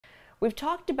We've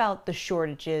talked about the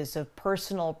shortages of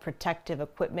personal protective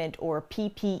equipment, or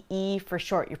PPE for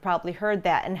short. You've probably heard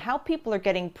that, and how people are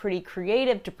getting pretty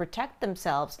creative to protect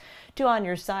themselves. To On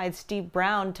Your Side, Steve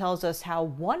Brown tells us how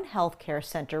one healthcare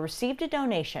center received a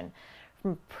donation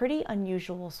from a pretty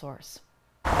unusual source.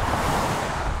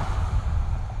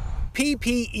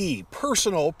 PPE,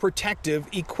 personal protective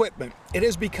equipment. It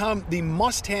has become the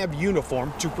must-have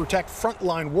uniform to protect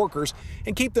frontline workers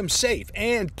and keep them safe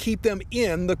and keep them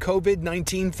in the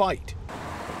COVID-19 fight.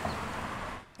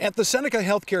 At the Seneca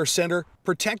Healthcare Center,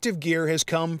 protective gear has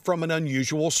come from an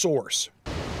unusual source.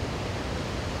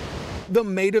 The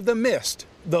Maid of the Mist,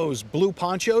 those blue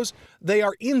ponchos, they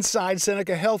are inside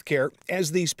Seneca Healthcare,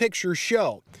 as these pictures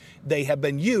show. They have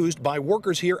been used by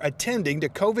workers here attending to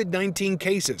COVID-19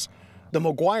 cases. The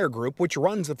McGuire Group, which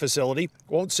runs the facility,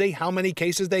 won't say how many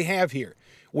cases they have here.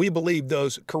 We believe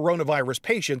those coronavirus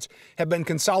patients have been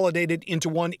consolidated into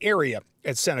one area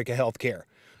at Seneca Healthcare.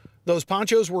 Those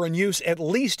ponchos were in use at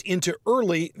least into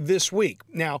early this week.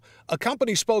 Now, a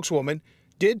company spokeswoman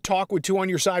did talk with Two on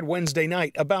Your Side Wednesday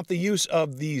night about the use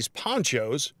of these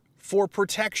ponchos for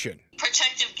protection.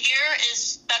 Protective gear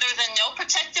is better than no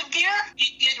protective gear.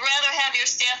 You'd rather have your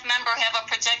staff member have a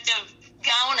protective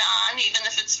gown on, even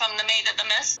if it's from the Maid of the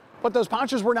Mist. But those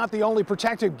ponchos were not the only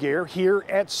protective gear here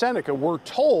at Seneca. We're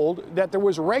told that there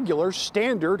was regular,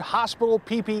 standard hospital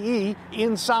PPE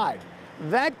inside.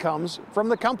 That comes from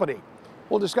the company.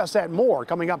 We'll discuss that more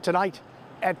coming up tonight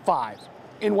at 5.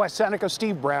 In West Seneca,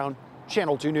 Steve Brown,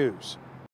 Channel 2 News.